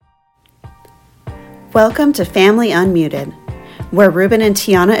Welcome to Family Unmuted, where Ruben and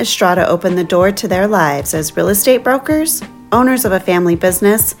Tiana Estrada open the door to their lives as real estate brokers, owners of a family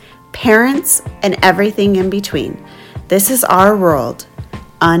business, parents, and everything in between. This is our world,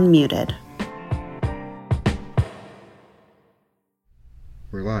 Unmuted.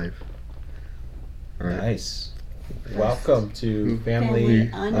 We're live. All right. Nice. Welcome to Family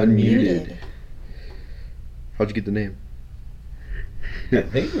Unmuted. How'd you get the name? I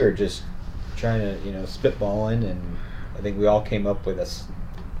think we were just trying to, spitballing, and I think we all came up with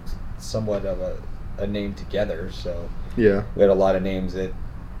somewhat of a name together. So yeah, we had a lot of names that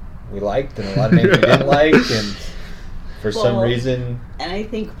we liked and a lot of names we didn't like, and for some reason. And I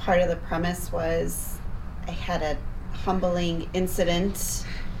think part of the premise was I had a humbling incident.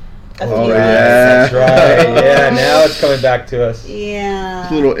 That's right. Yeah, now it's coming back to us. Yeah.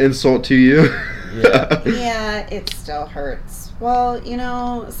 It's a little insult to you. Yeah. Yeah, it still hurts. Well,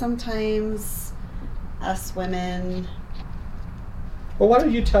 sometimes us women... Well, why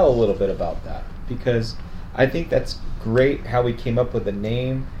don't you tell a little bit about that? Because I think that's great how we came up with a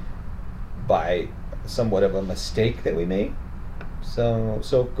name by somewhat of a mistake that we made. So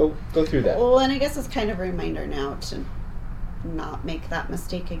go through that. Well, and I guess it's kind of a reminder now to not make that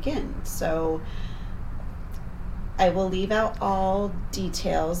mistake again. So I will leave out all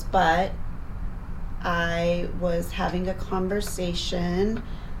details, but I was having a conversation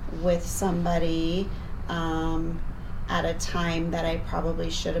with somebody at a time that I probably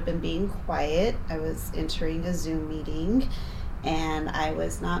should have been being quiet. I was entering a Zoom meeting and I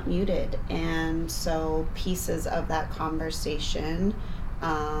was not muted, and so pieces of that conversation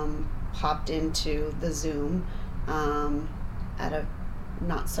popped into the Zoom at a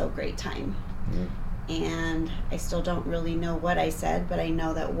not so great time. Mm-hmm. And I still don't really know what I said, but I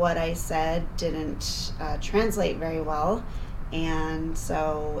know that what I said didn't translate very well. And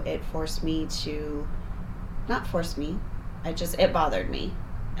so it forced me to, not force me, it bothered me.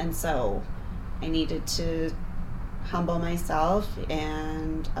 And so I needed to humble myself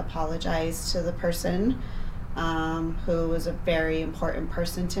and apologize to the person who was a very important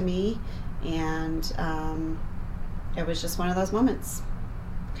person to me. And it was just one of those moments.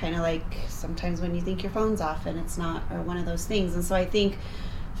 Kind of like sometimes when you think your phone's off and it's not, or one of those things. And so I think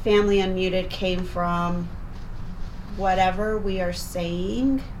Family Unmuted came from whatever we are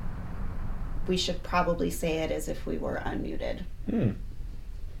saying, we should probably say it as if we were unmuted.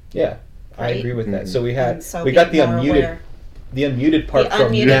 Yeah, right? I agree with that. So we got the unmuted. Aware. The unmuted part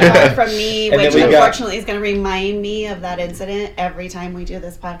from you. The unmuted part from me, which unfortunately is going to remind me of that incident every time we do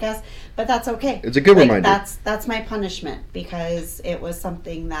this podcast. But that's okay. It's a good reminder. That's my punishment, because it was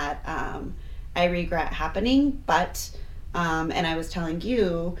something that I regret happening. But and I was telling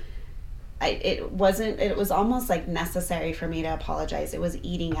you, it was almost like necessary for me to apologize. It was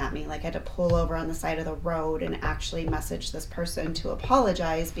eating at me. Like I had to pull over on the side of the road and actually message this person to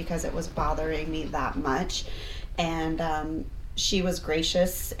apologize because it was bothering me that much. And she was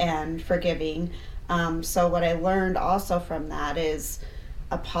gracious and forgiving. So what I learned also from that is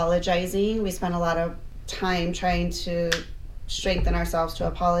apologizing. We spent a lot of time trying to strengthen ourselves to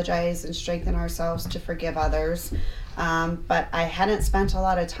apologize and strengthen ourselves to forgive others. But I hadn't spent a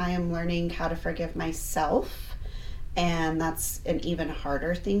lot of time learning how to forgive myself. And that's an even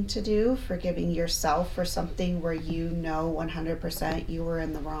harder thing to do, forgiving yourself for something where 100% you were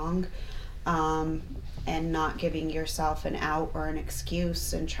in the wrong. And not giving yourself an out or an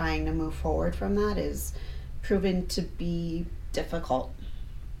excuse and trying to move forward from that is proven to be difficult.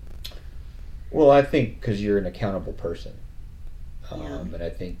 Well, I think because you're an accountable person. Yeah. And I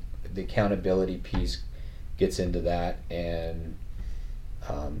think the accountability piece gets into that, and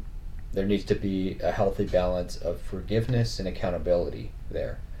there needs to be a healthy balance of forgiveness and accountability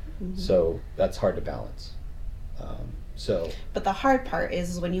there. Mm-hmm. So that's hard to balance. But the hard part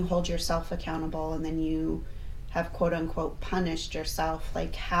is when you hold yourself accountable and then you have quote unquote punished yourself.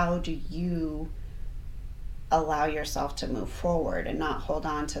 Like, how do you allow yourself to move forward and not hold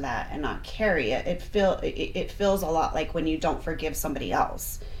on to that and not carry it? It feels a lot like when you don't forgive somebody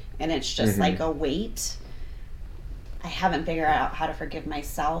else and it's just like a weight. I haven't figured out how to forgive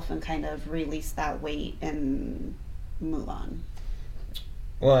myself and kind of release that weight and move on.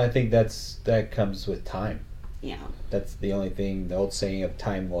 Well, I think that comes with time. Yeah. That's the only thing, the old saying of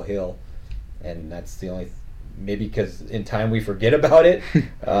time will heal. And that's the only, maybe because in time we forget about it.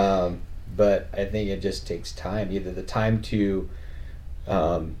 But I think it just takes time. Either the time to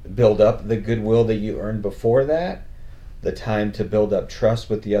build up the goodwill that you earned before that, the time to build up trust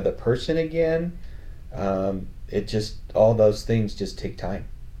with the other person again. All those things just take time.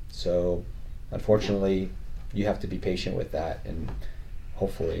 So unfortunately, you have to be patient with that, and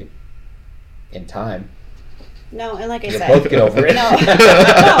hopefully in time. No, and like I You said, both get over it. No,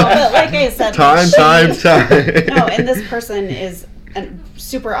 but like I said, Time. No, and this person is a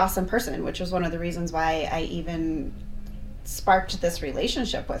super awesome person, which was one of the reasons why I even sparked this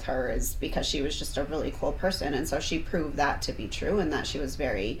relationship with her, is because she was just a really cool person, and so she proved that to be true, and that she was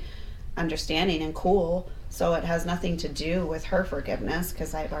very understanding and cool. So it has nothing to do with her forgiveness,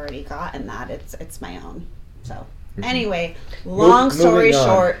 because I've already gotten that. It's my own. So anyway, long story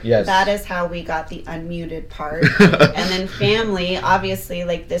short, yes, that is how we got the unmuted part. And then family, obviously,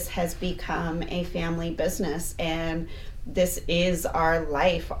 like, this has become a family business, and this is our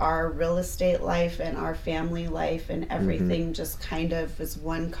life, our real estate life and our family life, and everything just kind of is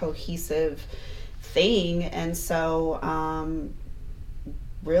one cohesive thing. And so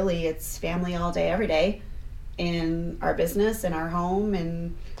really it's family all day, every day, in our business, in our home,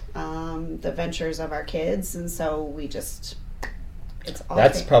 and the ventures of our kids. And so we just, it's all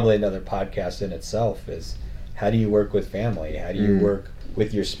that's probably another podcast in itself, is how do you work with family? How do you work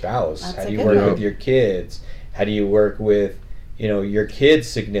with your spouse? That's how a do you good work one. with your kids? How do you work with, your kids'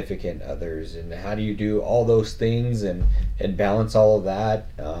 significant others, and how do you do all those things and balance all of that?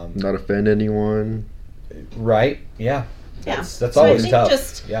 Not offend anyone. Right? Yeah. Yeah. That's So I always think tough.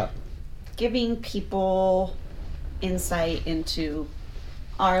 just Yeah. giving people insight into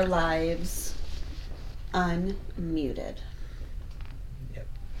our lives unmuted. Yep.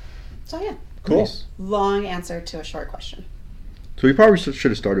 So yeah, Cool. Nice. long answer to a short question. So we probably should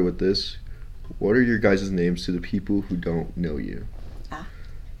have started with this. What are your guys' names to the people who don't know you?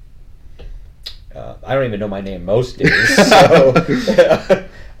 I don't even know my name most days. So,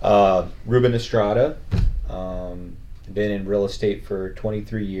 Ruben Estrada. Been in real estate for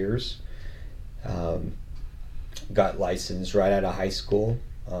 23 years. Got licensed right out of high school.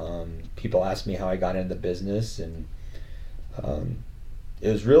 People ask me how I got into the business, and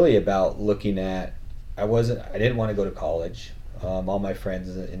it was really about looking at. I didn't want to go to college. All my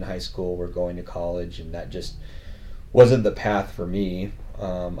friends in high school were going to college, and that just wasn't the path for me.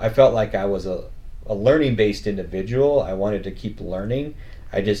 I felt like I was a learning-based individual. I wanted to keep learning.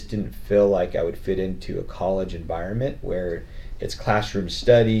 I just didn't feel like I would fit into a college environment where it's classroom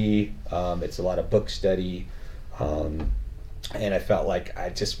study, it's a lot of book study, and I felt like I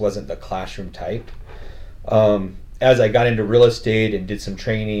just wasn't the classroom type. As I got into real estate and did some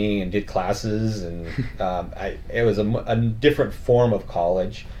training and did classes, and it was a different form of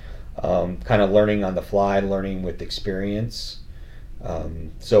college, kind of learning on the fly, learning with experience.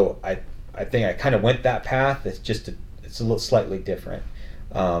 So I think I kind of went that path. It's a little slightly different.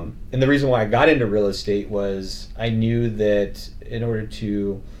 And the reason why I got into real estate was I knew that in order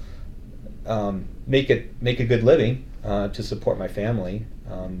to make a good living, to support my family,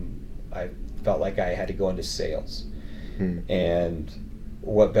 I felt like I had to go into sales. And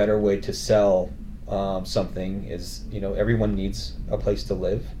what better way to sell something is, everyone needs a place to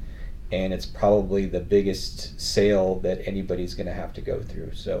live, and it's probably the biggest sale that anybody's going to have to go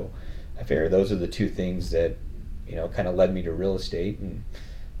through. So I figure those are the two things that kind of led me to real estate, and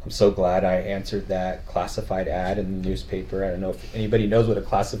I'm so glad I answered that classified ad in the newspaper. I don't know if anybody knows what a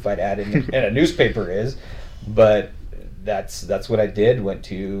classified ad in a newspaper is, but that's what I did. Went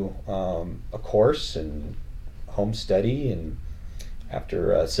to a course and home study, and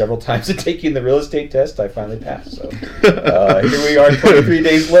after several times of taking the real estate test, I finally passed. So here we are,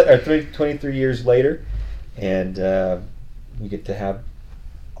 23 years later, and we get to have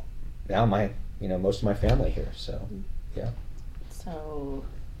now most of my family here. So yeah. So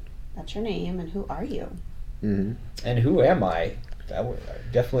that's your name, and who are you? Mm-hmm. And who am I? I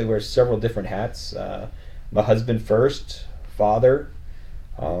definitely wear several different hats. My husband first, father,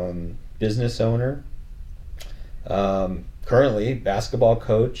 business owner, currently basketball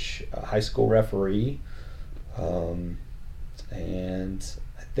coach, high school referee, and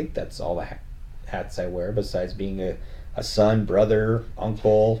I think that's all the hats I wear, besides being a son, brother,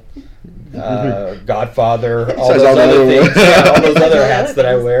 uncle, godfather, all those other things. Yeah, all those other hats that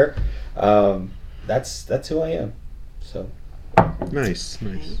I wear. That's who I am. So Nice.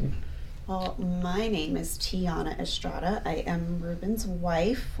 Okay. Well, my name is Tiana Estrada. I am Ruben's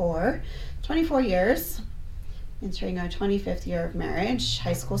wife for 24 years. Entering our 25th year of marriage.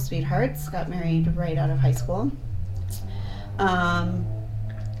 High school sweethearts. Got married right out of high school.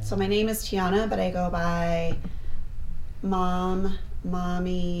 So my name is Tiana, but I go by Mom,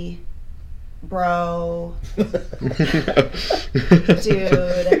 Mommy, Bro,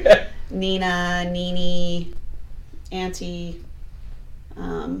 Dude, Nina, Nini, Auntie,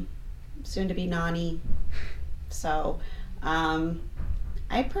 soon to be Nani. So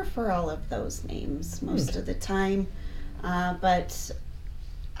I prefer all of those names most of the time, but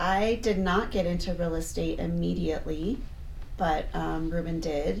I did not get into real estate immediately, but Ruben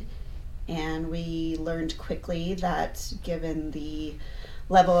did. And we learned quickly that given the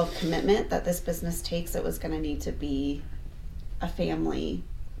level of commitment that this business takes, it was going to need to be a family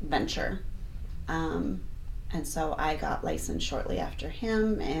venture. And so I got licensed shortly after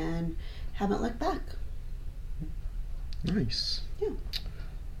him and haven't looked back. Nice. Yeah.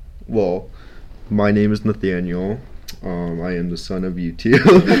 Well, my name is Nathaniel. I am the son of you two,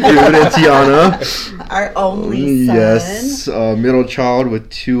 Ruben and Tiana. Our only son. Yes, middle child with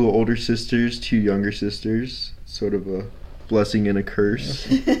 2 older sisters, 2 younger sisters. Sort of a blessing and a curse.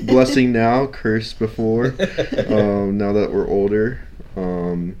 Blessing now, curse before. Now that we're older,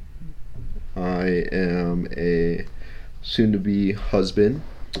 I am a soon-to-be husband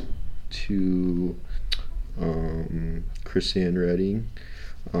to Chrisanne Redding.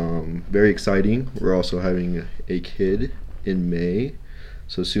 Very exciting. We're also having a kid in May,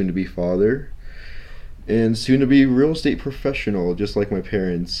 so soon to be father, and soon to be real estate professional, just like my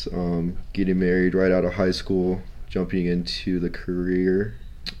parents. Getting married right out of high school, jumping into the career,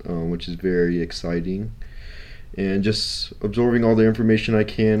 which is very exciting, and just absorbing all the information I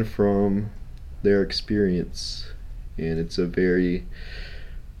can from their experience. And it's a very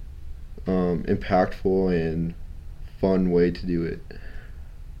impactful and fun way to do it.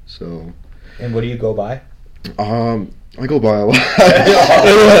 So, And what do you go by? I go by a lot.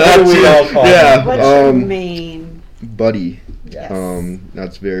 We all call yeah. What's your main? Buddy. Yes.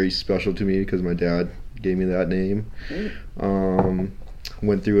 That's very special to me because my dad gave me that name.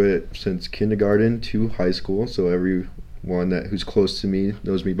 Went through it since kindergarten to high school, so everyone who's close to me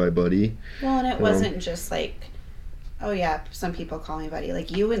knows me by Buddy. Well, and it wasn't just like, oh yeah, some people call me Buddy. Like,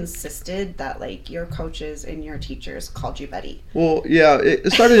 you insisted that like your coaches and your teachers called you Buddy. Well, yeah,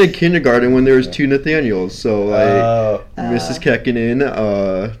 it started in kindergarten when there was 2 Nathaniels. So like Mrs. Kekkonen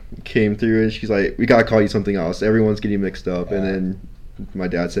came through and she's like, we gotta call you something else. Everyone's getting mixed up. And then my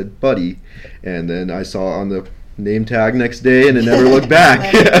dad said Buddy, and then I saw it on the name tag next day and it never looked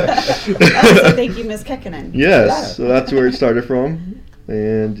back. So thank you, Miss Kekkonen. Yes, so that's where it started from.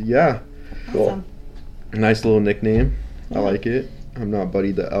 And yeah, Awesome. nice little nickname. I like it. I'm not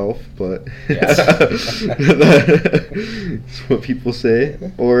Buddy the Elf, but Yes. that's what people say.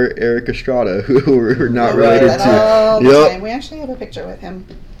 Or Eric Estrada, who we're not Right. related to. All the Yep. time. We actually have a picture with him.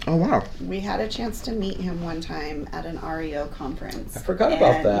 Oh wow. We had a chance to meet him one time at an REO conference. I forgot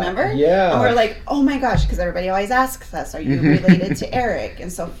about that. Remember? Yeah. And we're like, oh my gosh, because everybody always asks us, are you related to Eric?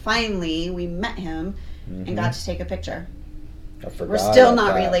 And so finally we met him and got to take a picture. I forgot We're still about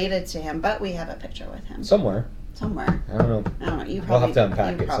not that. related to him, but we have a picture with him. Somewhere. Somewhere. I don't know. I don't know. You We'll probably, have to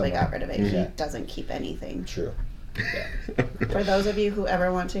unpack you it probably somewhere. got rid of it. Yeah. He doesn't keep anything. True. Yeah. For those of you who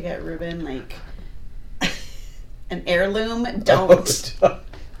ever want to get Ruben like an heirloom, don't.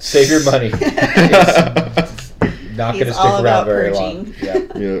 Save your money. It's not going to He's stick all around about very purging. long. Yeah.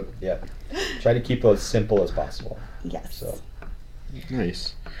 Yep. Yeah. Try to keep it as simple as possible. Yes. So.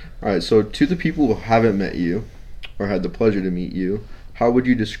 Nice. All right. So to the people who haven't met you or had the pleasure to meet you, how would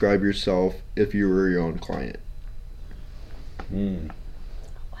you describe yourself if you were your own client? Wow.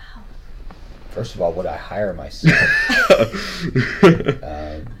 First of all, would I hire myself?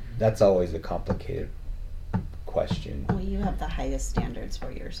 That's always a complicated question. Well, you have the highest standards for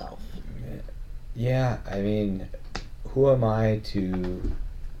yourself. Yeah, I mean, who am I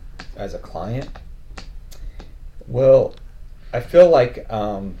as a client? Well, I feel like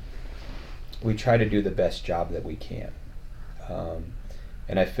we try to do the best job that we can.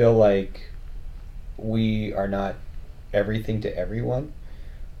 And I feel like we are not everything to everyone.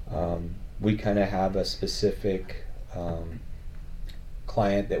 We kind of have a specific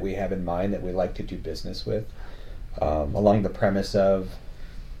client that we have in mind that we like to do business with, along the premise of,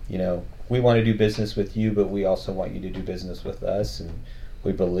 we want to do business with you, but we also want you to do business with us, and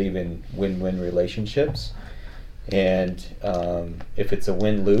we believe in win-win relationships. And if it's a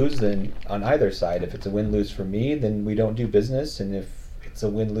win-lose, then on either side, if it's a win-lose for me, then we don't do business, and if it's a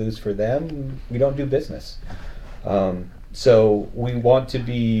win-lose for them, we don't do business. So we want to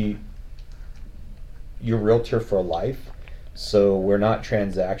be your realtor for life. So we're not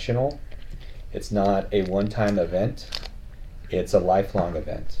transactional. It's not a one-time event. It's a lifelong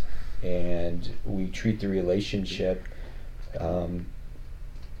event. And we treat the relationship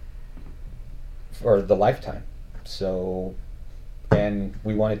for the lifetime. So, and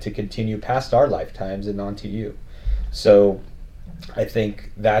we want it to continue past our lifetimes and on to you. So I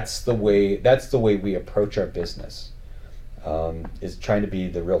think that's the way we approach our business, is trying to be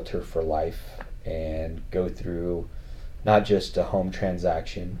the realtor for life and go through not just a home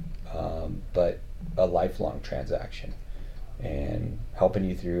transaction, but a lifelong transaction and helping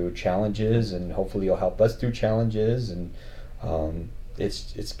you through challenges, and hopefully you'll help us through challenges. And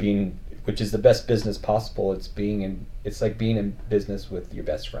it's being, which is the best business possible. It's like being in business with your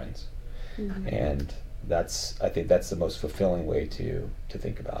best friends. Mm-hmm. And I think that's the most fulfilling way to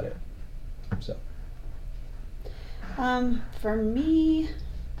think about it. So for me,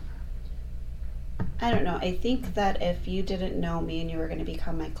 I don't know. I think that if you didn't know me and you were going to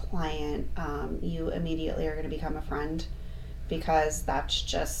become my client, you immediately are going to become a friend, because that's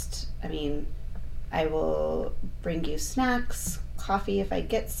just, I mean, I will bring you snacks, coffee if I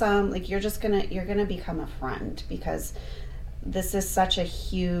get some. Like, you're going to become a friend, because this is such a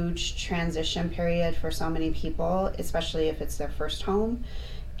huge transition period for so many people, especially if it's their first home.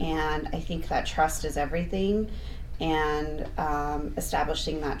 And I think that trust is everything. And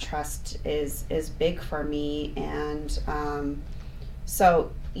establishing that trust is big for me. And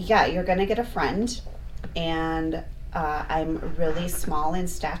so yeah, you're gonna get a friend. And I'm really small in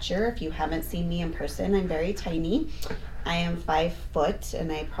stature. If you haven't seen me in person, I'm very tiny. I am 5 foot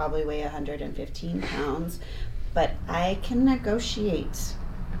and I probably weigh 115 pounds, but I can negotiate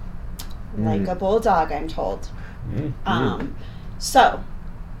like a bulldog, I'm told. So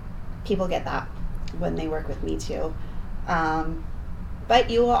people get that when they work with me too. But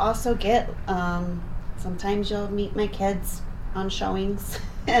you will also get, sometimes you'll meet my kids on showings,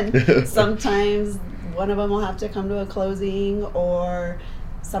 and sometimes one of them will have to come to a closing, or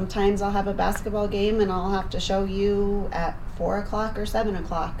sometimes I'll have a basketball game and I'll have to show you at 4 o'clock or 7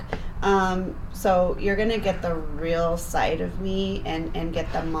 o'clock. So you're going to get the real side of me and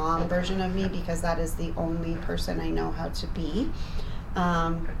get the mom version of me, because that is the only person I know how to be.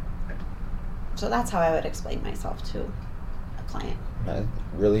 So that's how I would explain myself to a client.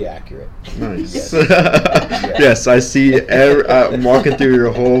 Really accurate. Nice. Yes, I see. I'm walking through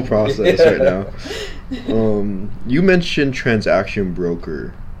your whole process right now. You mentioned transaction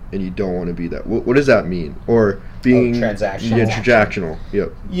broker, and you don't want to be that. What does that mean? Or being transactional? Yeah, transactional.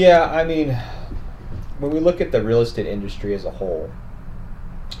 Yep. Yeah, I mean, when we look at the real estate industry as a whole,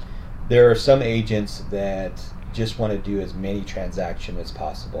 there are some agents that just want to do as many transactions as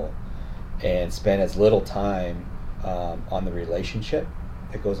possible and spend as little time on the relationship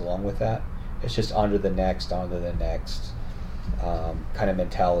that goes along with that. It's just on to the next kind of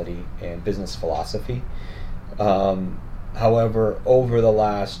mentality and business philosophy. However, over the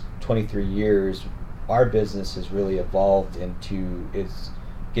last 23 years, our business has really evolved into, it's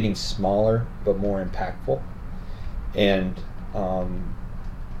getting smaller but more impactful, and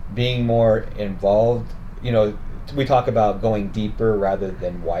being more involved. You know, we talk about going deeper rather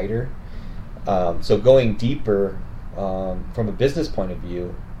than wider. So going deeper, from a business point of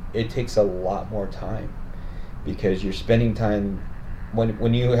view, it takes a lot more time, because you're spending time,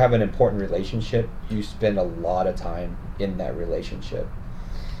 when you have an important relationship, you spend a lot of time in that relationship.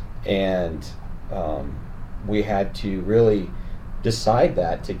 And we had to really decide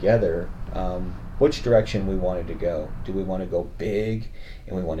that together, which direction we wanted to go. Do we want to go big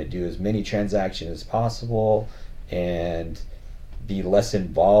and we want to do as many transactions as possible and be less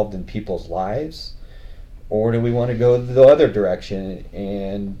involved in people's lives? Or do we want to go the other direction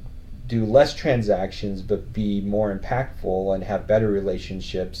and do less transactions but be more impactful and have better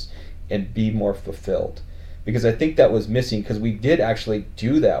relationships and be more fulfilled? Because I think that was missing, because we did actually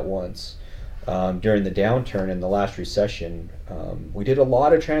do that once during the downturn in the last recession. We did a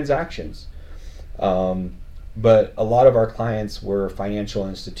lot of transactions, but a lot of our clients were financial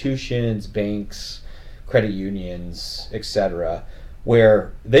institutions, banks, credit unions, etc.,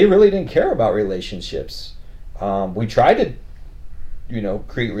 where they really didn't care about relationships. We tried to,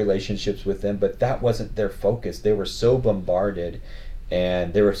 create relationships with them, but that wasn't their focus. They were so bombarded,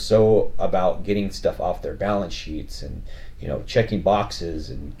 and they were so about getting stuff off their balance sheets and, checking boxes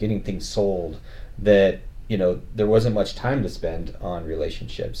and getting things sold, that, there wasn't much time to spend on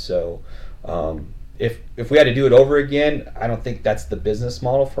relationships. So if we had to do it over again, I don't think that's the business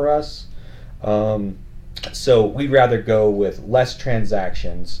model for us. So we'd rather go with less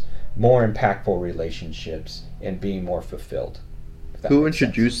transactions, more impactful relationships, and being more fulfilled. Who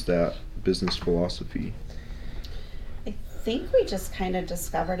introduced that business philosophy? I think we just kind of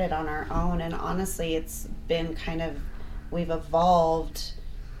discovered it on our own, and honestly, it's been we've evolved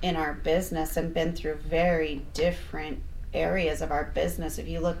in our business and been through very different areas of our business. If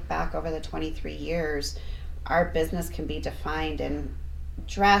you look back over the 23 years, our business can be defined in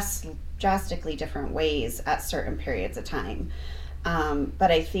drastically different ways at certain periods of time.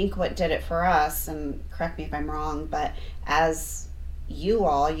 But I think what did it for us, and correct me if I'm wrong, but as you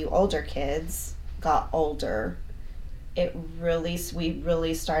older kids got older, we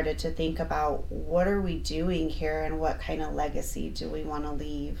really started to think about what are we doing here and what kind of legacy do we want to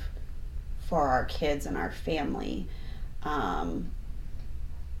leave for our kids and our family.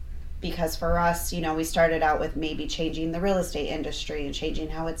 Because for us, we started out with maybe changing the real estate industry and changing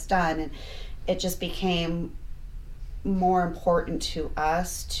how it's done, and it just became more important to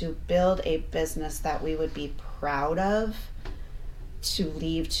us to build a business that we would be proud of, to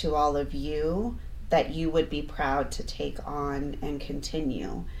leave to all of you, that you would be proud to take on and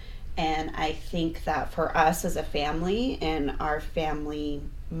continue. And I think that for us as a family, and our family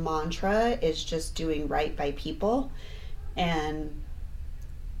mantra is just doing right by people. And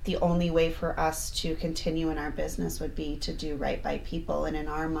the only way for us to continue in our business would be to do right by people. And in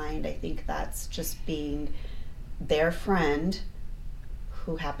our mind, I think that's just being their friend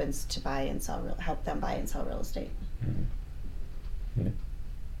who happens to help them buy and sell real estate. Mm-hmm. Yeah.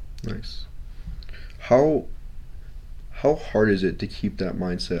 Nice. How hard is it to keep that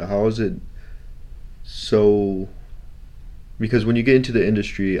mindset? How is it so? Because when you get into the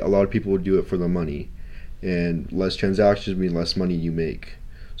industry, a lot of people would do it for the money, and less transactions mean less money you make.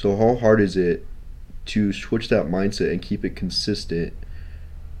 So how hard is it to switch that mindset and keep it consistent,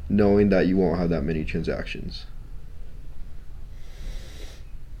 knowing that you won't have that many transactions?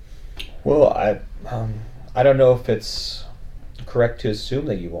 Well, I don't know if it's correct to assume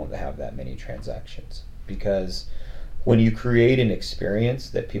that you won't have that many transactions, because when you create an experience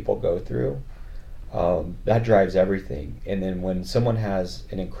that people go through, that drives everything. And then when someone has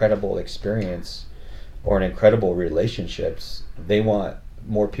an incredible experience or an incredible relationships, they want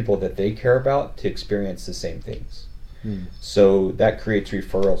more people that they care about to experience the same things. So that creates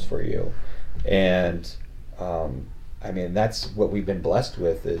referrals for you. And that's what we've been blessed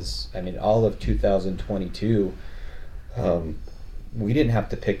with is, all of 2022, we didn't have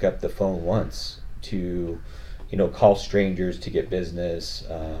to pick up the phone once to, call strangers to get business,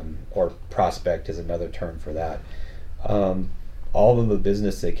 or prospect is another term for that. All of the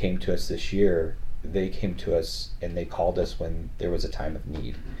business that came to us this year, they came to us and they called us when there was a time of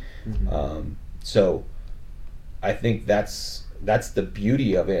need. Mm-hmm. So I think that's the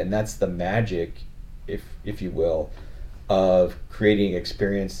beauty of it, and that's the magic, if you will, of creating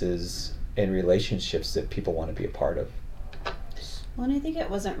experiences and relationships that people want to be a part of. Well, and I think it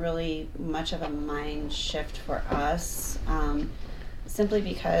wasn't really much of a mind shift for us, simply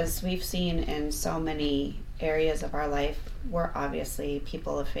because we've seen in so many areas of our life, we're obviously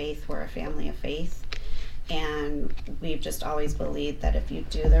people of faith, we're a family of faith, and we've just always believed that if you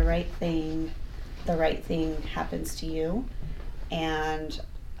do the right thing happens to you. And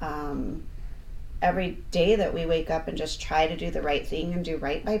every day that we wake up and just try to do the right thing and do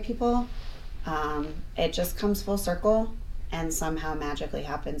right by people, it just comes full circle and somehow magically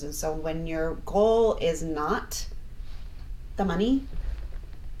happens. And so when your goal is not the money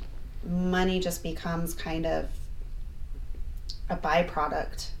just becomes kind of a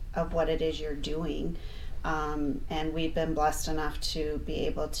byproduct of what it is you're doing. And we've been blessed enough to be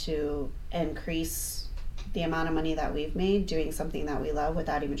able to increase the amount of money that we've made doing something that we love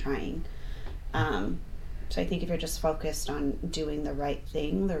without even trying. So I think if you're just focused on doing the right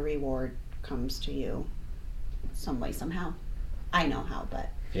thing, the reward comes to you some way, somehow. I know how, but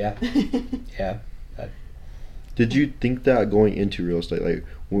yeah. Did you think that going into real estate, like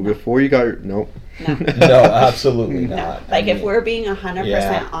before you got No, absolutely not. Like, if we're being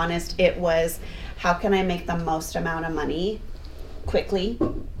 100% honest, it was, how can I make the most amount of money quickly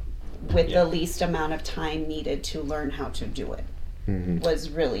with the least amount of time needed to learn how to do it?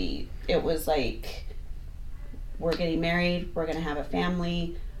 Mm-hmm. It was like, we're getting married, we're going to have a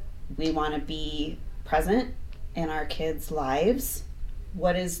family, we want to be present in our kids' lives.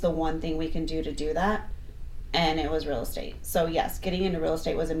 What is the one thing we can do to do that? And it was real estate. So yes, getting into real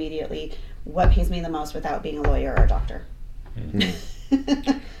estate was immediately what pays me the most without being a lawyer or a doctor.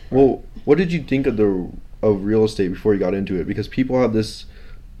 Mm-hmm. Well, what did you think of real estate before you got into it? Because people have there's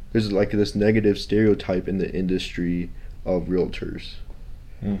like this negative stereotype in the industry of realtors.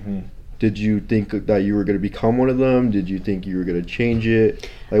 Mm-hmm. Did you think that you were going to become one of them? Did you think you were going to change it?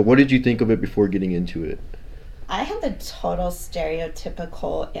 Like, what did you think of it before getting into it? I had the total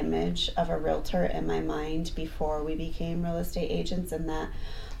stereotypical image of a realtor in my mind before we became real estate agents, and that,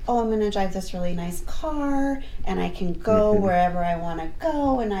 I'm going to drive this really nice car, and I can go wherever I want to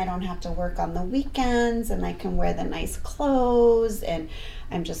go, and I don't have to work on the weekends, and I can wear the nice clothes, and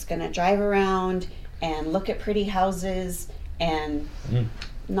I'm just going to drive around and look at pretty houses and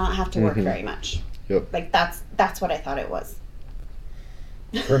not have to work very much. Yep. Like, that's what I thought it was.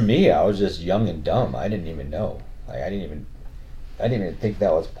 For me, I was just young and dumb. I didn't even know. Like, I didn't even think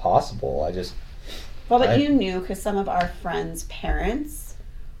that was possible. Well, but you knew because some of our friends' parents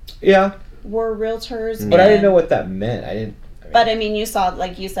Yeah. were realtors. But I didn't know what that meant. But I mean, you saw,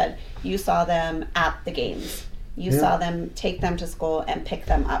 like you said, you saw them at the games. You saw them take them to school and pick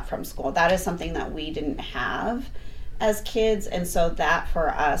them up from school. That is something that we didn't have as kids. And so that for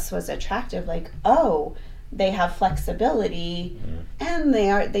us was attractive. Like, oh, they have flexibility and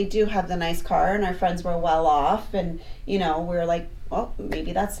they do have the nice car, and our friends were well off. And, we were like, well,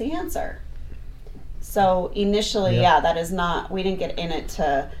 maybe that's the answer. So initially, that is not, we didn't get in it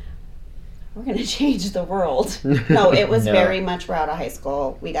to, we're going to change the world. No, it was very much, we're out of high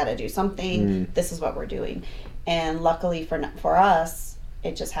school. We got to do something. This is what we're doing. And luckily for us,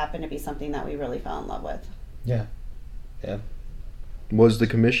 it just happened to be something that we really fell in love with. Yeah. Yeah. Was the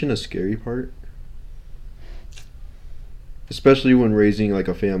commission a scary part? Especially when raising like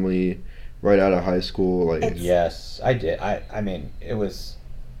a family right out of high school. Like yes, I did. I mean, it was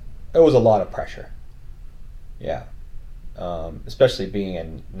a lot of pressure. Yeah. Especially being a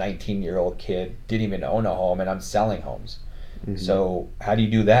 19-year-old kid, didn't even own a home, and I'm selling homes. So how do you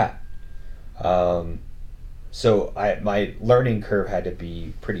do that? So my learning curve had to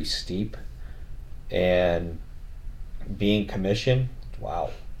be pretty steep, and being commissioned,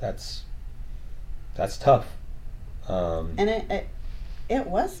 wow, that's tough. And it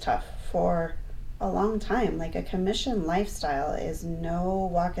was tough for a long time. Like, a commission lifestyle is no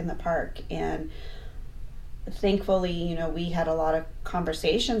walk in the park, and thankfully, we had a lot of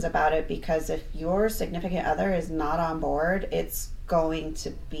conversations about it, because if your significant other is not on board, it's going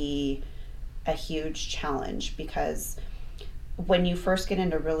to be a huge challenge. Because when you first get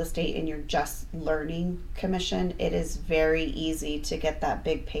into real estate and you're just learning commission, it is very easy to get that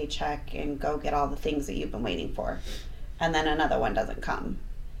big paycheck and go get all the things that you've been waiting for, and then another one doesn't come,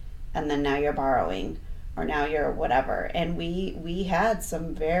 and then now you're borrowing, or now you're whatever. And we had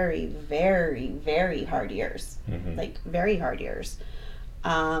some very, very, very hard years, like very hard years.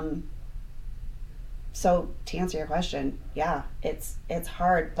 So to answer your question, yeah, it's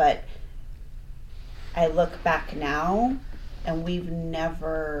hard, but I look back now and we've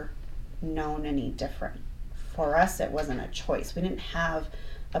never known any different. For us, it wasn't a choice. We didn't have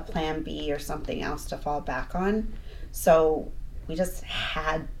a plan B or something else to fall back on. So we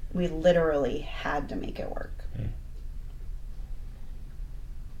literally had to make it work.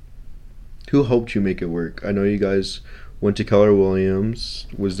 Who helped you make it work? I know you guys went to Keller Williams.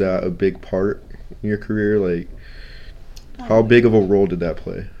 Was that a big part in your career? Like, how big of a role did that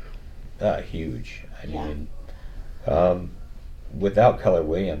play? Huge. I mean, without Keller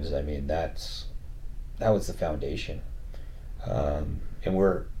Williams, I mean, that was the foundation. And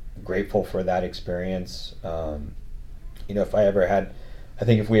we're grateful for that experience.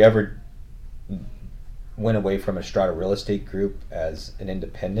 If we ever went away from Estrada Real Estate Group as an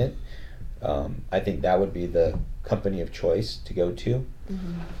independent, I think that would be the company of choice to go to.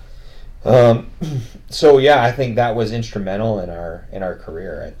 So yeah, I think that was instrumental in our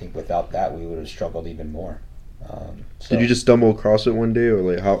career. I think without that, we would have struggled even more. Did you just stumble across it one day, or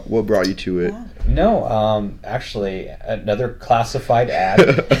like what brought you to it? No, actually, another classified ad.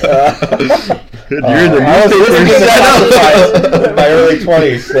 You're in the I was in my early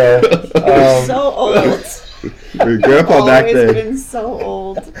 20s, so old. Your grandpa back Always then. been so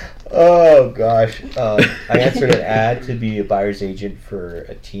old. Oh gosh, I answered an ad to be a buyer's agent for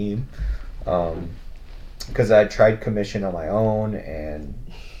a team, because I tried commission on my own, and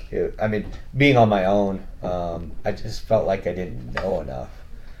being on my own, I just felt like I didn't know enough.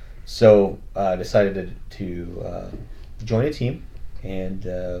 So I decided to join a team, and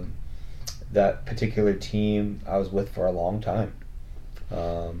that particular team I was with for a long time,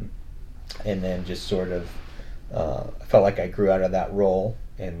 and then just sort of I felt like I grew out of that role,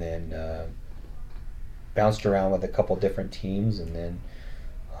 and then bounced around with a couple different teams, and then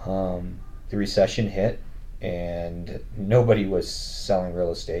the recession hit, and nobody was selling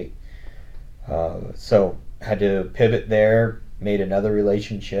real estate. So had to pivot there, made another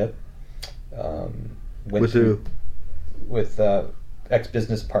relationship. With who? With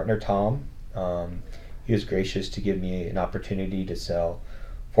ex-business partner Tom. He was gracious to give me an opportunity to sell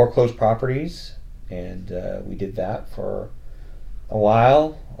foreclosed properties, and we did that for a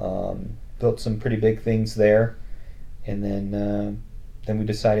while. Built some pretty big things there, and then we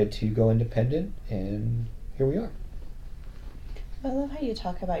decided to go independent, and here we are. I love how you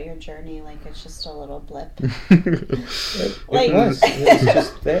talk about your journey like it's just a little blip.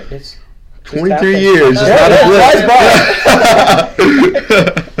 It's 23 years.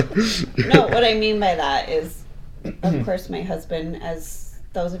 No, what I mean by that is, of course, my husband, as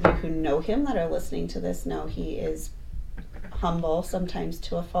those of you who know him that are listening to this know, he is humble, sometimes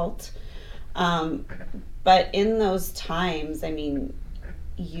to a fault. But in those times, I mean,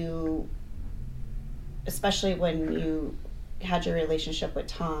 you, especially when you had your relationship with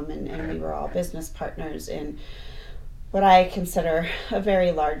Tom and we were all business partners in what I consider a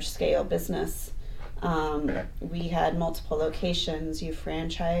very large scale business. We had multiple locations. You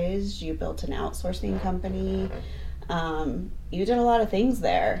franchised, you built an outsourcing company. You did a lot of things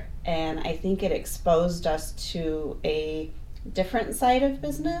there. And I think it exposed us to a different side of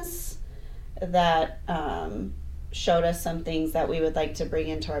business that showed us some things that we would like to bring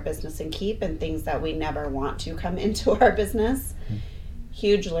into our business and keep, and things that we never want to come into our business.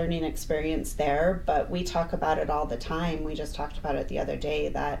 Huge learning experience there, but we talk about it all the time. We just talked about it the other day,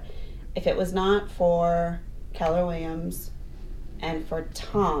 that if it was not for Keller Williams and for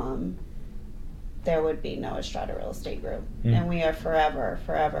Tom, there would be no Estrada Real Estate Group. And we are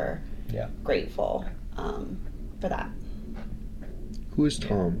forever grateful for that. Who is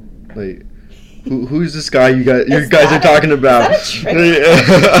Tom? Like, who's this guy you guys are talking about? Is that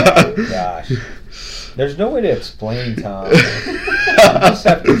a trick? Gosh. There's no way to explain Tom. You just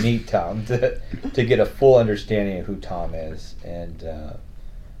have to meet Tom to get a full understanding of who Tom is. And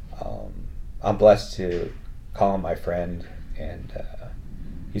I'm blessed to call him my friend, and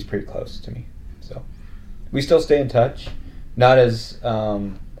he's pretty close to me. So we still stay in touch. Not as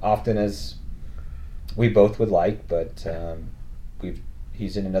often as we both would like, but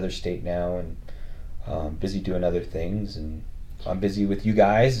he's in another state now and busy doing other things, and I'm busy with you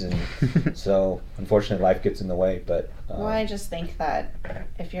guys, and so unfortunately life gets in the way. But well, I just think that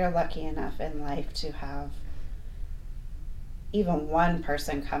if you're lucky enough in life to have even one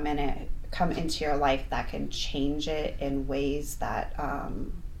person come into your life that can change it in ways that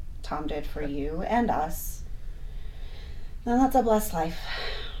Tom did for you and us, then that's a blessed life.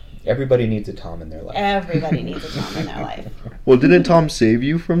 Everybody needs a Tom in their life. Everybody needs a Tom in their life. Well, didn't Tom save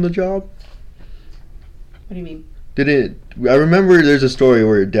you from the job? What do you mean? I remember there's a story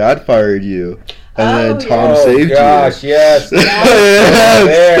where your dad fired you, and then Tom saved you. Oh gosh, yes. That's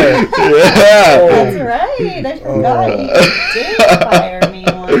right. I forgot he did fire me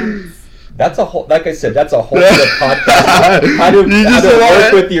once. That's a whole, like I said, that's a whole other podcast. How to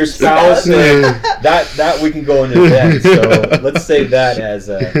work with your spouse, and that we can go into then. So let's save that as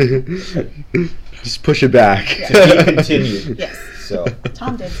just push it back. To be continued. Yes. So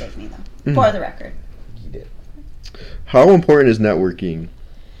Tom did save me though, for the record. He did. How important is networking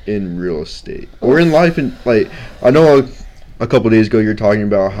in real estate or in life? And like, I know a couple of days ago you're talking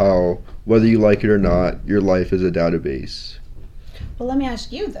about how whether you like it or not, your life is a database. Well, let me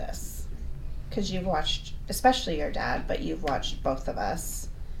ask you this, because you've watched, especially your dad, but you've watched both of us.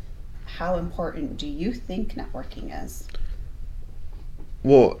 How important do you think networking is?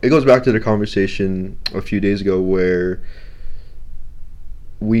 Well, it goes back to the conversation a few days ago where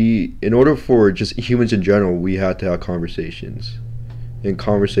in order for just humans in general, we had to have conversations, and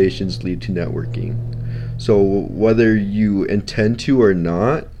conversations lead to networking. So whether you intend to or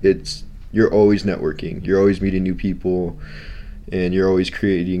not, you're always networking. You're always meeting new people, and you're always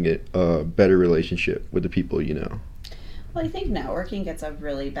creating a better relationship with the people you know. Well, I think networking gets a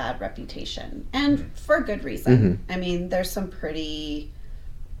really bad reputation, and for good reason. Mm-hmm. I mean, there's some pretty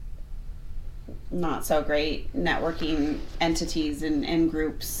not so great networking entities and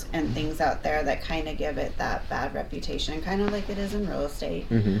groups and things out there that kind of give it that bad reputation, kind of like it is in real estate.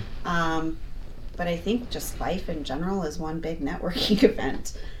 Mm-hmm. But I think just life in general is one big networking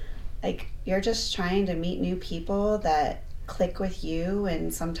event. Like, you're just trying to meet new people that click with you,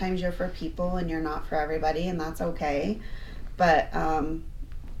 and sometimes you're for people and you're not for everybody, and that's okay. But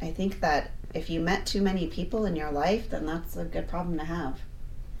I think that if you met too many people in your life, then that's a good problem to have.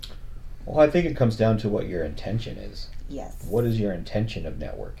 Well, I think it comes down to what your intention is. Yes. What is your intention of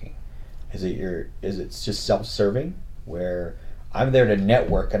networking? Is it just self-serving, where I'm there to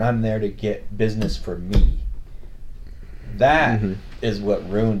network and I'm there to get business for me? That is what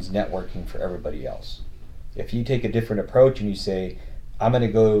ruins networking for everybody else. If you take a different approach and you say, I'm going to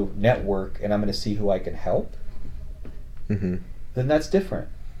go network and I'm going to see who I can help, then that's different.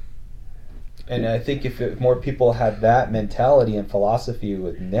 And I think if more people had that mentality and philosophy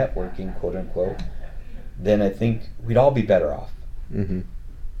with networking, quote unquote, then I think we'd all be better off.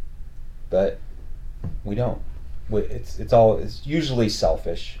 But we don't. It's usually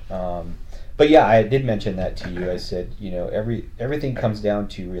selfish. But yeah, I did mention that to you. I said, everything comes down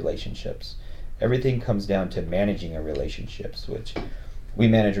to relationships. Everything comes down to managing our relationships, which we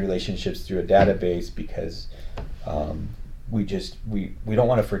manage relationships through a database because we don't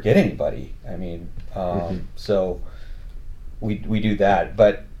want to forget anybody. I mean, so we do that.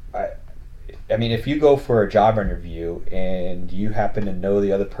 But I mean, if you go for a job interview and you happen to know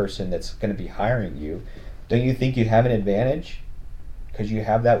the other person that's going to be hiring you, don't you think you have an advantage because you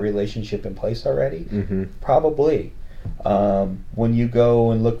have that relationship in place already? Mm-hmm. Probably. When you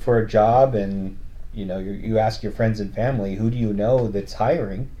go and look for a job and you ask your friends and family, who do you know that's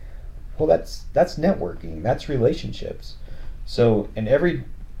hiring? Well, that's networking. That's relationships. So in every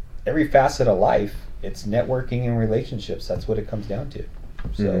facet of life, it's networking and relationships. That's what it comes down to.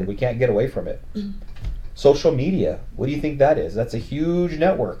 So we can't get away from it. Social media, what do you think that is? That's a huge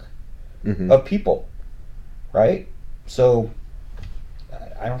network of people, right? So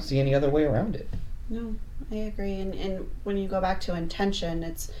I don't see any other way around it. No, I agree. And when you go back to intention,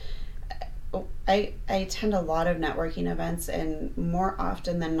 it's I attend a lot of networking events, and more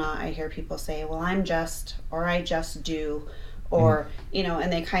often than not I hear people say, well, I just do, or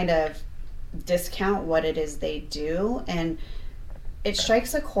and they kind of discount what it is they do. And it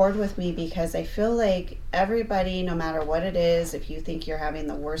strikes a chord with me because I feel like everybody, no matter what it is, if you think you're having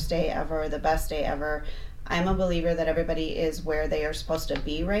the worst day ever or the best day ever, I'm a believer that everybody is where they are supposed to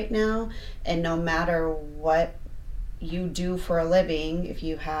be right now. And no matter what you do for a living, if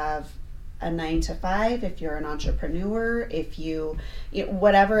you have a 9-to-5, if you're an entrepreneur, if you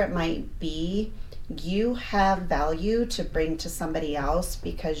whatever it might be, you have value to bring to somebody else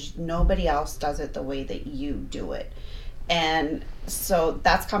because nobody else does it the way that you do it. And so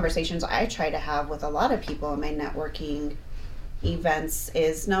that's conversations I try to have with a lot of people in my networking events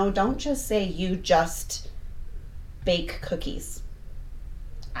is, no, don't just say you just bake cookies.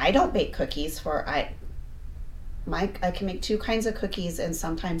 I don't bake cookies I can make 2 kinds of cookies and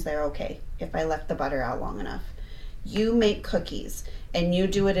sometimes they're okay if I left the butter out long enough. You make cookies and you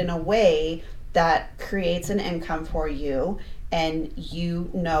do it in a way that creates an income for you, and you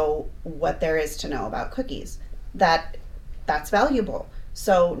know what there is to know about cookies. That's valuable.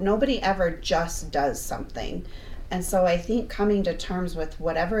 So nobody ever just does something. And so I think coming to terms with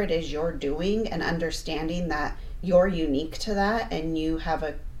whatever it is you're doing and understanding that you're unique to that and you have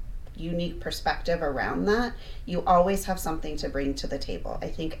a unique perspective around that, you always have something to bring to the table. I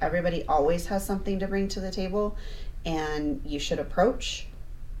think everybody always has something to bring to the table, and you should approach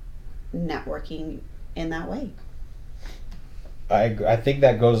networking in that way. I think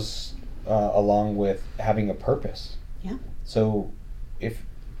that goes along with having a purpose. Yeah. So if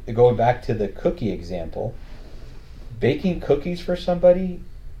going back to the cookie example, baking cookies for somebody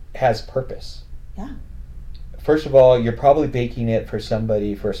has purpose. Yeah. First of all, you're probably baking it for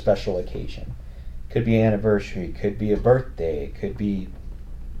somebody for a special occasion. Could be an anniversary, could be a birthday, it could be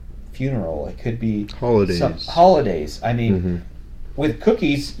funeral, it could be holidays. I mean, with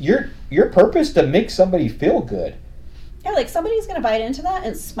cookies, your purpose to make somebody feel good. Yeah, like somebody's going to bite into that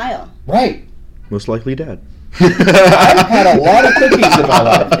and smile. Right. Most likely Dad. I've had a lot of cookies in my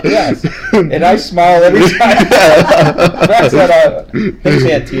life, yes, and I smile every time. That's what thanks,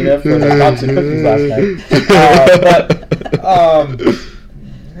 Aunt Tina, for the box of cookies last night.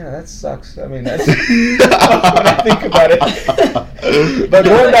 Yeah, that sucks. I mean, that's when I think about it. But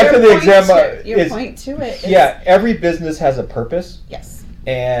going back to the example, your point to it is, every business has a purpose. Yes.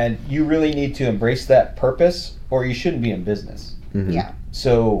 And you really need to embrace that purpose, or you shouldn't be in business. Mm-hmm. Yeah.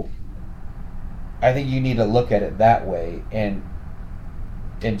 So I think you need to look at it that way, and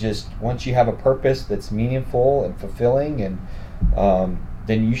just once you have a purpose that's meaningful and fulfilling, and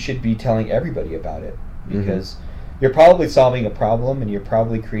then you should be telling everybody about it, because you're probably solving a problem and you're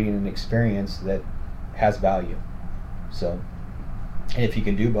probably creating an experience that has value. So, and if you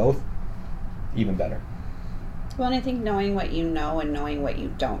can do both, even better. Well, and I think knowing what you know and knowing what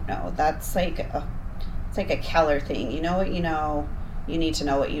you don't know, that's like it's like a Keller thing. You know what you know, you need to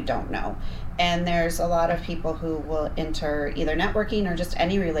know what you don't know. And there's a lot of people who will enter either networking or just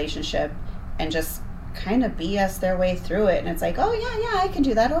any relationship and just kind of BS their way through it. And it's like, oh yeah, I can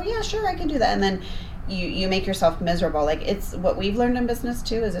do that. Oh yeah, sure, I can do that. And then you make yourself miserable. Like, it's what we've learned in business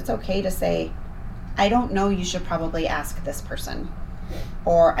too, is it's okay to say, I don't know, you should probably ask this person.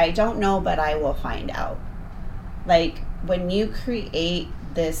 Or I don't know, but I will find out. Like, when you create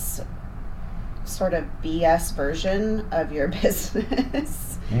this sort of BS version of your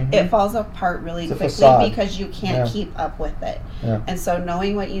business, it falls apart really quickly because you can't keep up with it. Yeah. And so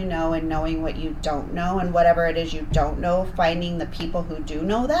knowing what you know and knowing what you don't know, and whatever it is you don't know, finding the people who do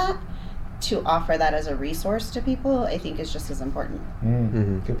know that to offer that as a resource to people, I think is just as important.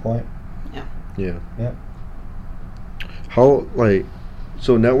 Good point. Yeah. How,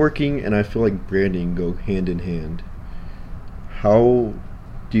 so networking and I feel like branding go hand in hand. How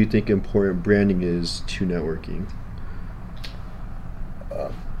do you think important branding is to networking?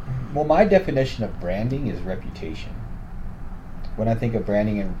 Well, my definition of branding is reputation. When I think of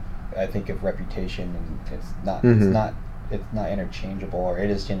branding I think of reputation, and Mm-hmm. it's not interchangeable, or it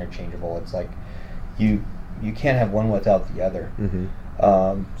is interchangeable. It's like you can't have one without the other. Mm-hmm.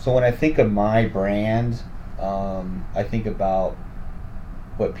 So when I think of my brand, I think about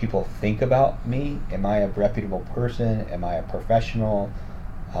what people think about me. Am I a reputable person? Am I a professional?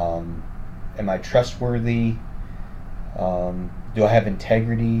 Am I trustworthy? Do I have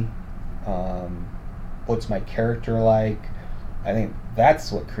integrity? What's my character like? I think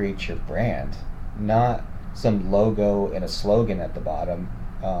that's what creates your brand, not some logo and a slogan at the bottom,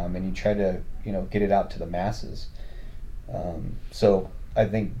 and you try to get it out to the masses. So I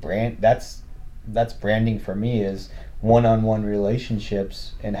think that's branding for me, is one-on-one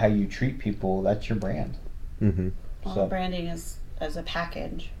relationships and how you treat people. That's your brand. Mm-hmm. Well, So branding is as a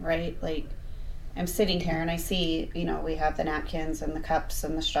package, right? Like, I'm sitting here and I see, we have the napkins and the cups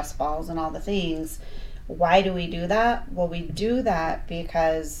and the stress balls and all the things. Why do we do that? Well, we do that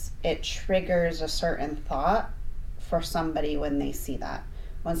because it triggers a certain thought for somebody when they see that.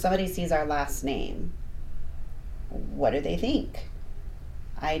 When somebody sees our last name, what do they think?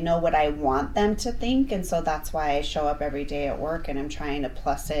 I know what I want them to think, and so that's why I show up every day at work and I'm trying to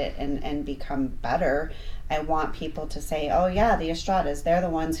plus it and become better. I want people to say, oh yeah, the Estradas, they're the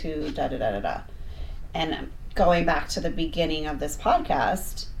ones who da da da da da. And going back to the beginning of this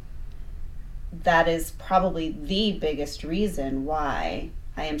podcast, that is probably the biggest reason why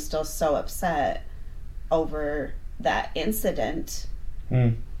I am still so upset over that incident,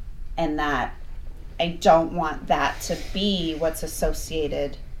 and that I don't want that to be what's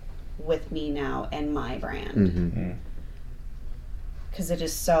associated with me now and my brand. Mm-hmm. Because it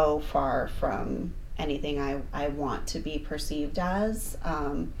is so far from anything I want to be perceived as.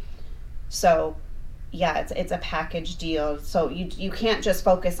 So yeah, it's a package deal. So you can't just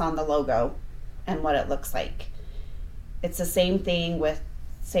focus on the logo and what it looks like. It's the same thing with,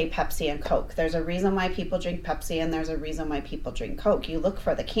 say, Pepsi and Coke. There's a reason why people drink Pepsi and there's a reason why people drink Coke. You look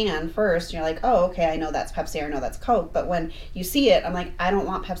for the can first and you're like, oh, okay, I know that's Pepsi or I know that's Coke. But when you see it, I'm like, I don't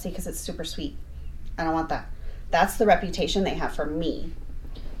want Pepsi because it's super sweet. I don't want that. That's the reputation they have for me.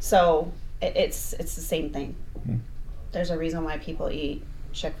 So it's the same thing. There's a reason why people eat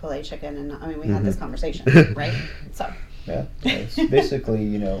Chick-fil-A chicken, and I mean, we had this conversation, right? So yeah, it's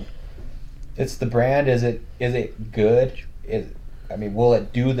basically, it's the brand. Is it good? Will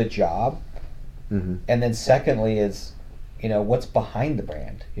it do the job? Mm-hmm. And then secondly is, what's behind the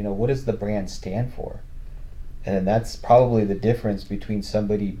brand? What does the brand stand for? And then that's probably the difference between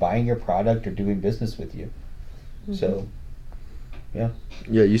somebody buying your product or doing business with you. Mm-hmm. So, yeah.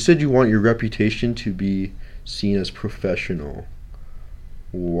 Yeah, you said you want your reputation to be seen as professional.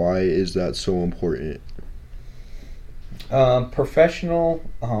 Why is that so important? Professional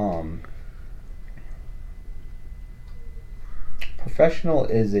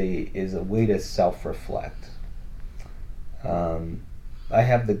is a way to self-reflect. I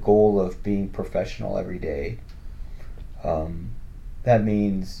have the goal of being professional every day. That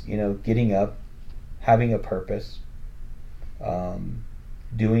means, getting up, having a purpose,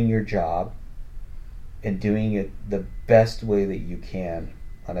 doing your job, and doing it the best way that you can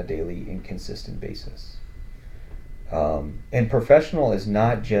on a daily and consistent basis. And professional is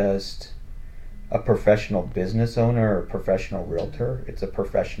not just a professional business owner or a professional realtor. It's a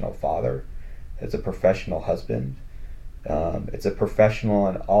professional father. It's a professional husband. It's a professional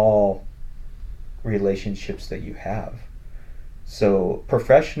in all relationships that you have. So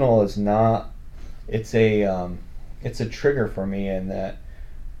professional is not, it's a trigger for me, in that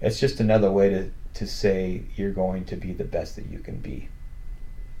it's just another way to say you're going to be the best that you can be.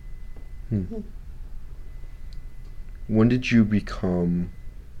 When did you become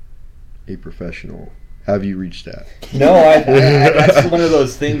a professional? Have you reached that? No, I that's one of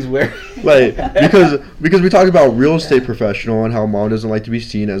those things where because we talk about real estate professional and how mom doesn't like to be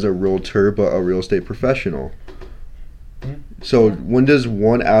seen as a realtor but a real estate professional. So when does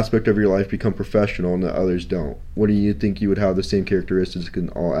one aspect of your life become professional and the others don't? What do you think you would have the same characteristics in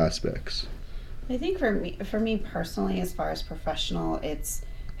all aspects? I think for me personally, as far as professional, it's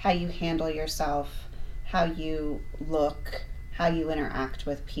how you handle yourself, how you look, how you interact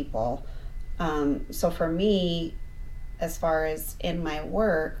with people. So for me, as far as in my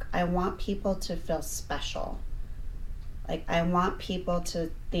work, I want people to feel special. Like, I want people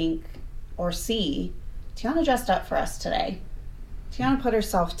to think or see, Tiana dressed up for us today. Tiana put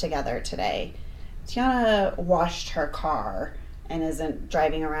herself together today. Tiana washed her car and isn't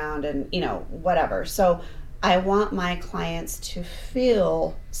driving around and, whatever. So I want my clients to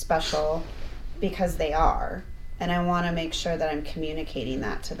feel special, because they are. And I want to make sure that I'm communicating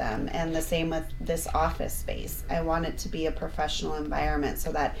that to them. And the same with this office space. I want it to be a professional environment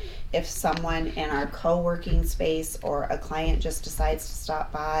so that if someone in our co-working space or a client just decides to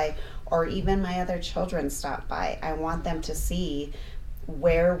stop by, or even my other children stop by, I want them to see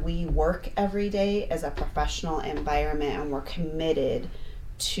where we work every day as a professional environment, and we're committed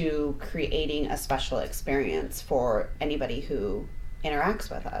to creating a special experience for anybody who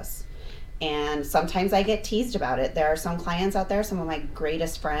interacts with us. And sometimes I get teased about it. There are some clients out there, some of my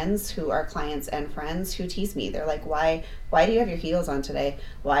greatest friends who are clients and friends, who tease me. They're like, why do you have your heels on today?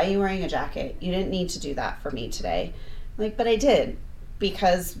 Why are you wearing a jacket? You didn't need to do that for me today. I'm like, but I did,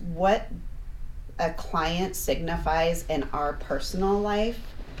 because what a client signifies in our personal life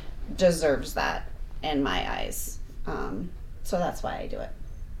deserves that in my eyes. So that's why I do it.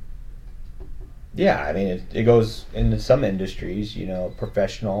 Yeah, I mean, it goes into some industries,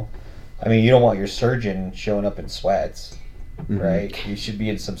 professional. I mean, you don't want your surgeon showing up in sweats, right? You should be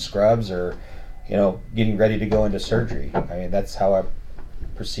in some scrubs or, getting ready to go into surgery. I mean, that's how I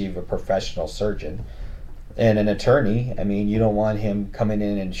perceive a professional surgeon. And an attorney, I mean, you don't want him coming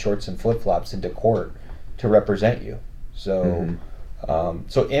in shorts and flip-flops into court to represent you. So,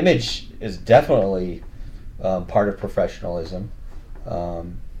 so image is definitely part of professionionalism.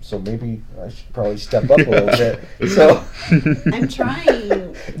 So maybe I should probably step up a little bit. So I'm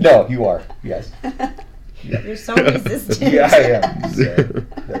trying. No, you are. Yes. You're so resistant. Yeah, I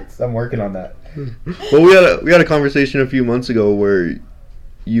am. So I'm working on that. Well, we had a conversation a few months ago where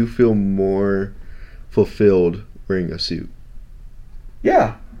you feel more fulfilled wearing a suit.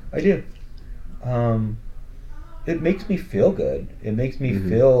 Yeah, I do. It makes me feel good. It makes me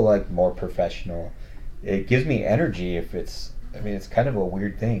feel like more professional. It gives me energy if it's kind of a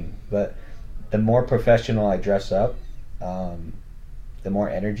weird thing, but the more professional I dress up, the more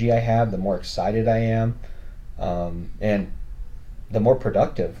energy I have, the more excited I am, and the more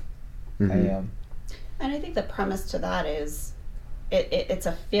productive I am. And I think the premise to that is it's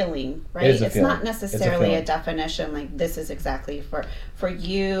a feeling, right? It is a it's feeling. Not necessarily It's a definition like this is exactly for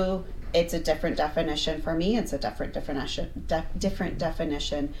you. It's a different definition. For me, it's a different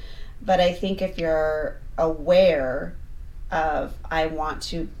definition. But I think if you're aware of, I want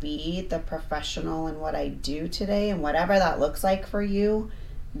to be the professional in what I do today, and whatever that looks like for you,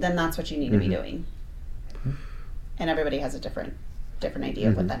 then that's what you need to be doing. And everybody has a different idea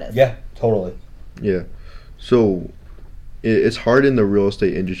of what that is. Yeah, totally. Yeah. So it's hard in the real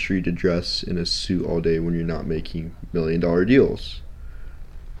estate industry to dress in a suit all day when you're not making $1 million deals.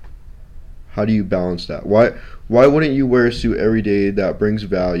 How do you balance that? Why wouldn't you wear a suit every day that brings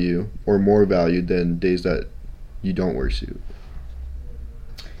value or more value than days that you don't wear a suit?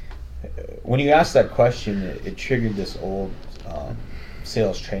 When you asked that question, it triggered this old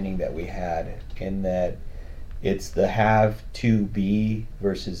sales training that we had, in that it's the have to be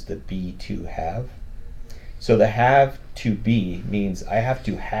versus the be to have. So the have to be means I have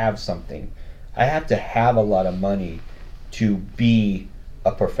to have something. I have to have a lot of money to be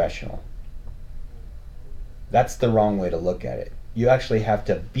a professional. That's the wrong way to look at it. You actually have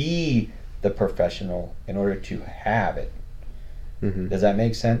to be the professional in order to have it. Does that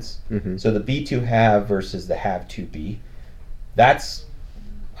make sense? So the be to have versus the have to be. That's,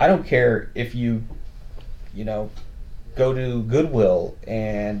 I don't care if you go to Goodwill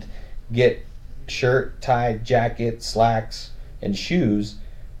and get shirt, tie, jacket, slacks, and shoes,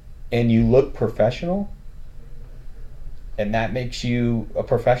 and you look professional, and that makes you a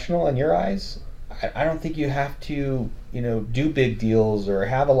professional in your eyes. I don't think you have to, do big deals or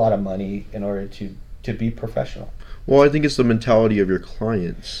have a lot of money in order to be professional. Well, I think it's the mentality of your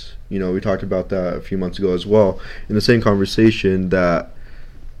clients. We talked about that a few months ago as well in the same conversation, that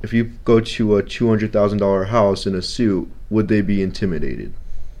if you go to a $200,000 house in a suit, would they be intimidated?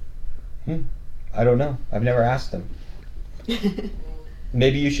 I don't know. I've never asked them.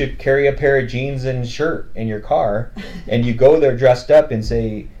 Maybe you should carry a pair of jeans and shirt in your car, and you go there dressed up and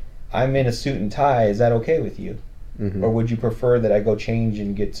say, I'm in a suit and tie, is that okay with you? Or would you prefer that I go change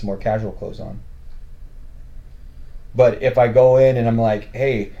and get some more casual clothes on? But if I go in and I'm like,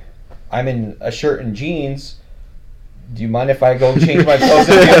 hey, I'm in a shirt and jeans, do you mind if I go change my clothes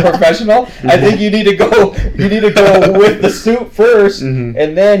and be a professional? I think you need to go with the suit first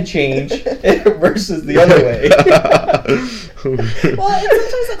and then change versus the other way. Well, and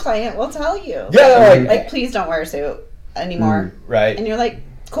sometimes a client will tell you. Yeah, like please don't wear a suit anymore. Right. And you're like,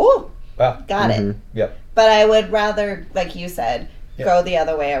 cool. Well, got it. Yep. But I would rather, like you said, go the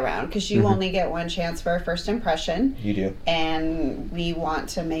other way around, because you only get one chance for a first impression. You do. And we want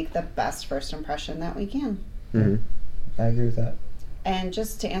to make the best first impression that we can. I agree with that. And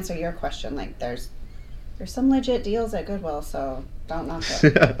just to answer your question, like there's There's some legit deals at Goodwill, so don't knock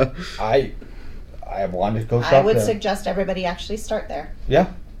it. I wanted to go shop I would there. suggest everybody actually start there.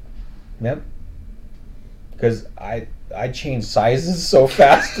 Yeah. Yep. Because I change sizes so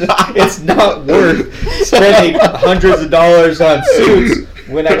fast. It's not worth spending hundreds of dollars on suits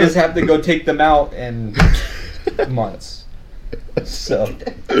when I just have to go take them out in months. So,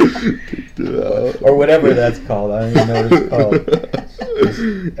 or whatever that's called. I don't even know what it's called.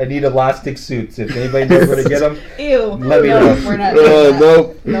 I need elastic suits. If anybody knows where to get them, Ew. let me know. We're not doing that.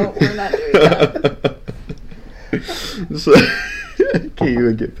 Nope. Nope, we're not doing that. So, I can't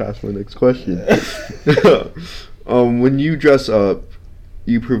even get past my next question. When you dress up,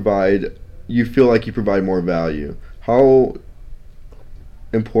 you feel like you provide more value. How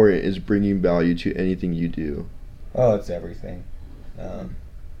important is bringing value to anything you do? Oh, it's everything.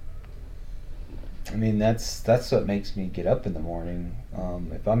 I mean, that's what makes me get up in the morning.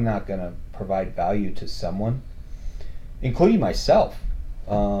 If I'm not going to provide value to someone, including myself,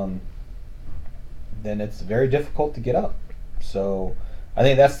 then it's very difficult to get up. So I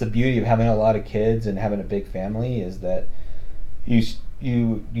think that's the beauty of having a lot of kids and having a big family, is that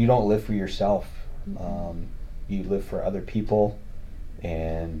you don't live for yourself. You live for other people.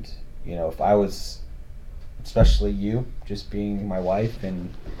 And, if I was, especially you, just being my wife,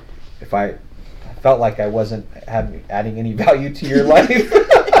 and if I felt like I wasn't adding any value to your life, we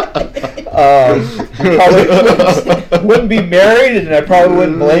probably wouldn't be married, and I probably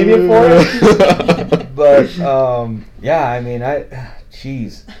wouldn't blame you for it. But yeah, I mean,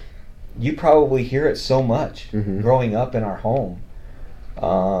 geez, you probably hear it so much growing up in our home.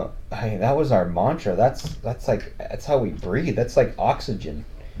 That was our mantra. That's how we breathe. That's like oxygen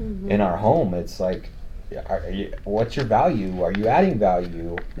in our home. It's like, what's your value? Are you adding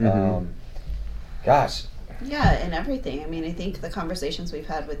value? Gosh. Yeah, and everything. I mean, I think the conversations we've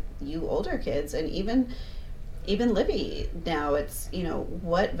had with you older kids, and even Libby now, it's,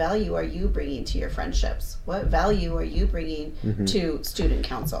 what value are you bringing to your friendships? What value are you bringing to student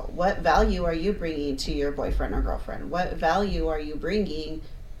council? What value are you bringing to your boyfriend or girlfriend? What value are you bringing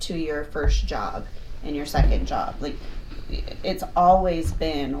to your first job and your second job? Like, it's always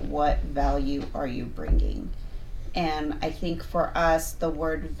been, what value are you bringing? And I think for us, the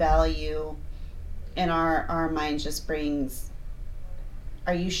word value in our minds just brings,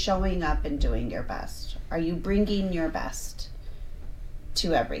 are you showing up and doing your best? Are you bringing your best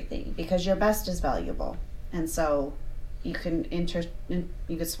to everything? Because your best is valuable. And so you can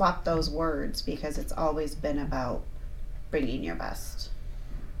swap those words, because it's always been about bringing your best.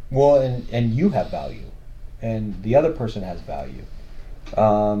 Well, and you have value, and the other person has value.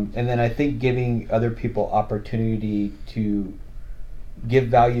 And then I think giving other people opportunity to give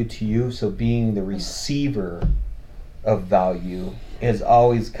value to you, so being the receiver of value, has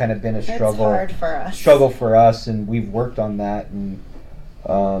always kind of been a struggle. It's hard for us. Struggle for us, and we've worked on that, and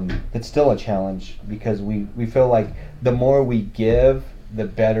it's still a challenge, because we feel like the more we give, the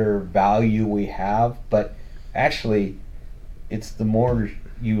better value we have. But actually, it's the more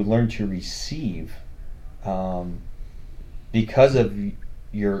you learn to receive, because of the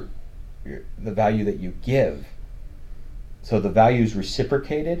value that you give. So the value is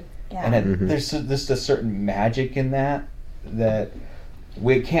reciprocated, and there's just a certain magic in that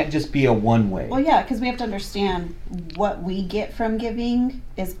we can't just be a one way. Well, yeah, because we have to understand what we get from giving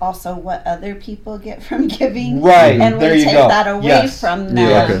is also what other people get from giving. Right, and there we you take go. that away Yes. from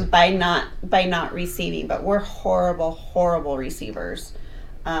them by not receiving. But we're horrible receivers,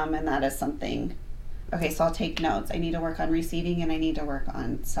 and that is something. Okay, so I'll take notes. I need to work on receiving, and I need to work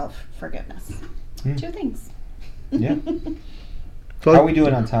on self-forgiveness. 2 things. Yeah. How are we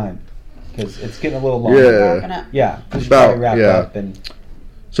doing on time? Because it's getting a little long. Wrapping up. Yeah. We should probably wrap up. And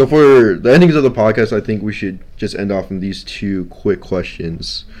so for the endings of the podcast, I think we should just end off on these 2 quick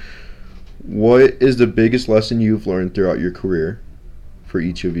questions. What is the biggest lesson you've learned throughout your career, for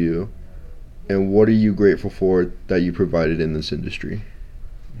each of you? And what are you grateful for that you provided in this industry?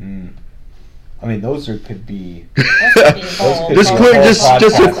 I mean, those could be.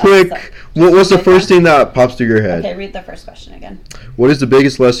 Just a quick. What's the first thing that pops through your head? Okay, read the first question again. What is the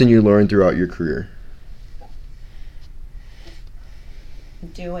biggest lesson you learned throughout your career?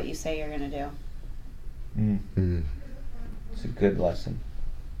 Do what you say you're going to do. It's a good lesson.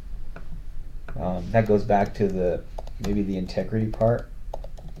 That goes back to maybe the integrity part.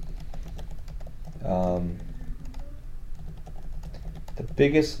 The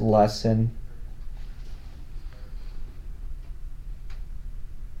biggest lesson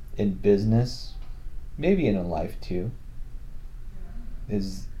in business, maybe in life too,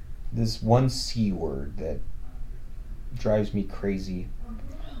 is this one C word that drives me crazy,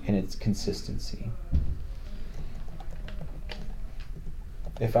 and it's consistency.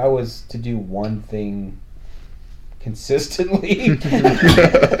 if I was to do one thing consistently,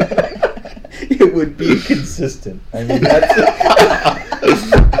 it would be consistent. I mean,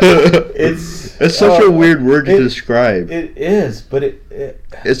 it's such a weird word to describe. It is, but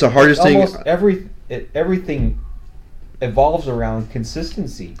it's the hardest thing. Almost everything evolves around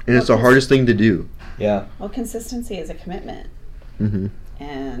consistency, and it's the hardest thing to do. Yeah. Well, consistency is a commitment,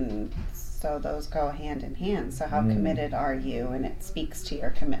 and so those go hand in hand. So how committed are you? And it speaks to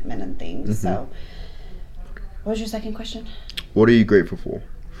your commitment and things. So, what was your second question? What are you grateful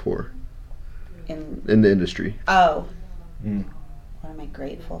for in the industry? Oh. What am I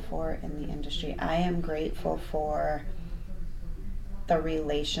grateful for in the industry? I am grateful for the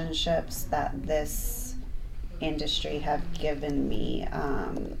relationships that this industry have given me.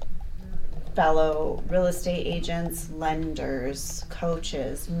 Fellow real estate agents, lenders,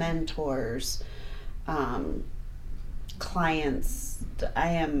 coaches, mentors, clients.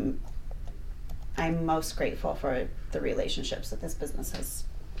 I'm most grateful for the relationships that this business has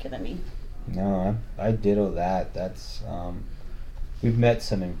given me. No, I ditto that. That's we've met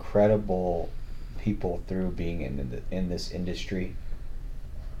some incredible people through being in this industry,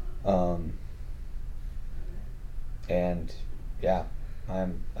 and yeah,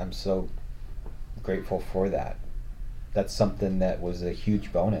 I'm so grateful for that. That's something that was a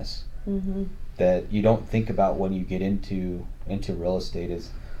huge bonus that you don't think about when you get into real estate,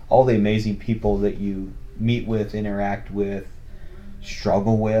 is all the amazing people that you meet with, interact with,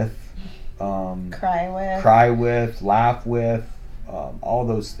 struggle with, cry with, laugh with, all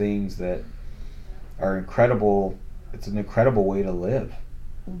those things that are incredible. It's an incredible way to live.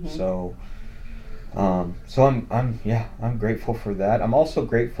 So I'm grateful for that. I'm also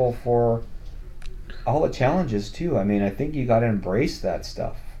grateful for all the challenges too. I mean, I think you got to embrace that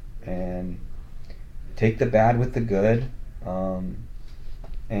stuff and take the bad with the good.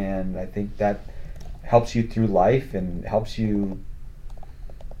 And I think that helps you through life and helps you,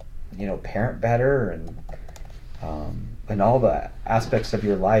 parent better and all the aspects of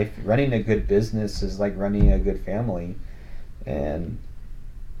your life. Running a good business is like running a good family, and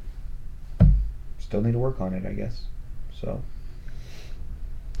still need to work on it, I guess. So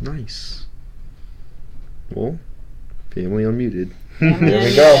nice. Well, family unmuted. There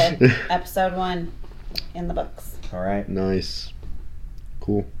we go. Episode 1 in the books. All right. Nice.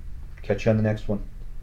 Cool. Catch you on the next one.